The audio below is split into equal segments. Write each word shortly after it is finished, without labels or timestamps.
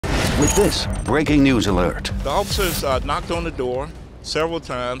with this breaking news alert. The officers knocked on the door several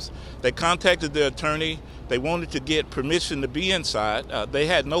times. They contacted the attorney. They wanted to get permission to be inside. They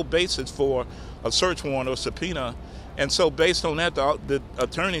had no basis for a search warrant or subpoena. And so based on that, the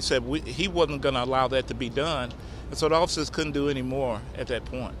attorney said he wasn't going to allow that to be done. And so the officers couldn't do any more at that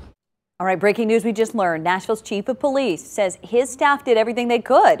point. All right, breaking news we just learned. Nashville's chief of police says his staff did everything they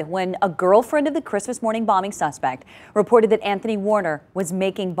could when a girlfriend of the Christmas morning bombing suspect reported that Anthony Warner was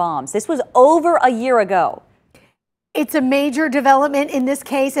making bombs. This was over a year ago. It's a major development in this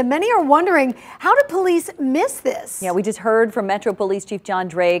case, and many are wondering, how did police miss this? Yeah, we just heard from Metro Police Chief John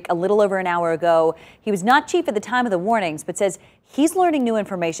Drake a little over an hour ago. He was not chief at the time of the warnings, but says he's learning new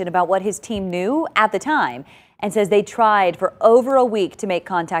information about what his team knew at the time, and says they tried for over a week to make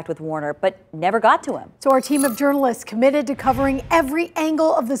contact with Warner, but never got to him. So our team of journalists committed to covering every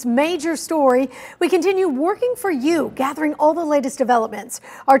angle of this major story. We continue working for you, gathering all the latest developments.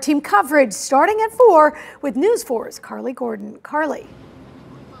 Our team coverage starting at 4 with News 4's Carly Gordon. Carly.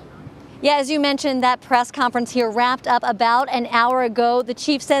 Yeah, as you mentioned, that press conference here wrapped up about an hour ago. The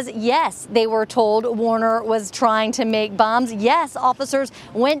chief says, yes, they were told Warner was trying to make bombs. Yes, officers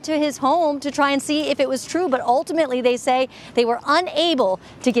went to his home to try and see if it was true, but ultimately they say they were unable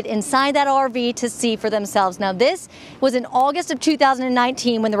to get inside that RV to see for themselves. Now, this was in August of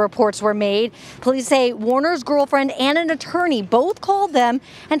 2019 when the reports were made. Police say Warner's girlfriend and an attorney both called them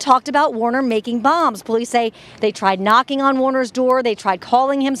and talked about Warner making bombs. Police say they tried knocking on Warner's door. They tried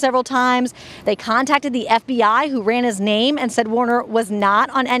calling him several times. They contacted the FBI, who ran his name and said Warner was not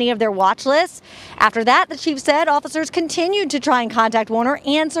on any of their watch lists. After that, the chief said officers continued to try and contact Warner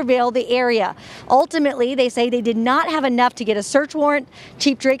and surveil the area. Ultimately, they say they did not have enough to get a search warrant.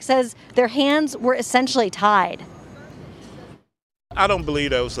 Chief Drake says their hands were essentially tied. I don't believe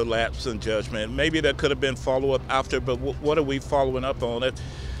there was a lapse in judgment. Maybe there could have been follow-up after, but what are we following up on?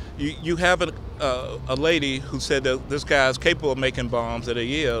 You have a lady who said that this guy is capable of making bombs, that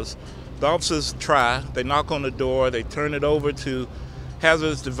he is. The officers try, they knock on the door, they turn it over to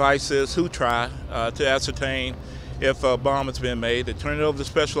hazardous devices who try to ascertain if a bomb has been made. They turn it over to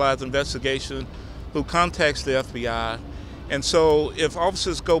specialized investigation who contacts the FBI. And so if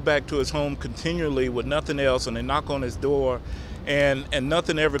officers go back to his home continually with nothing else and they knock on his door and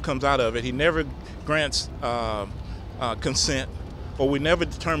nothing ever comes out of it, he never grants consent, or we never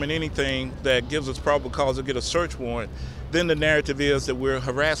determine anything that gives us probable cause to get a search warrant, then the narrative is that we're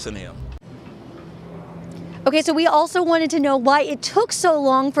harassing him. Okay, so we also wanted to know why it took so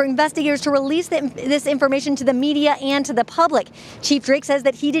long for investigators to release this information to the media and to the public. Chief Drake says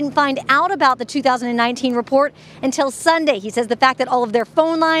that he didn't find out about the 2019 report until Sunday. He says the fact that all of their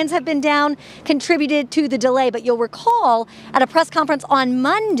phone lines have been down contributed to the delay. But you'll recall at a press conference on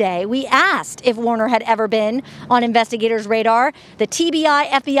Monday, we asked if Warner had ever been on investigators' radar. The TBI,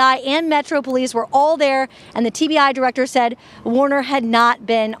 FBI, and Metro Police were all there, and the TBI director said Warner had not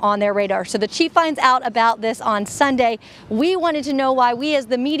been on their radar. So the chief finds out about this on Sunday. We wanted to know why we as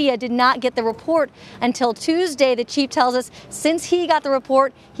the media did not get the report until Tuesday. The chief tells us since he got the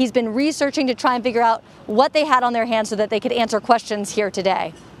report, he's been researching to try and figure out what they had on their hands so that they could answer questions here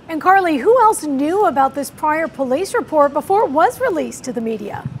today. And Carly, who else knew about this prior police report before it was released to the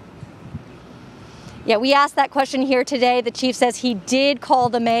media? Yeah, we asked that question here today. The chief says he did call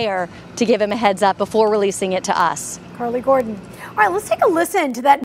the mayor to give him a heads up before releasing it to us. Carly Gordon. All right, let's take a listen to that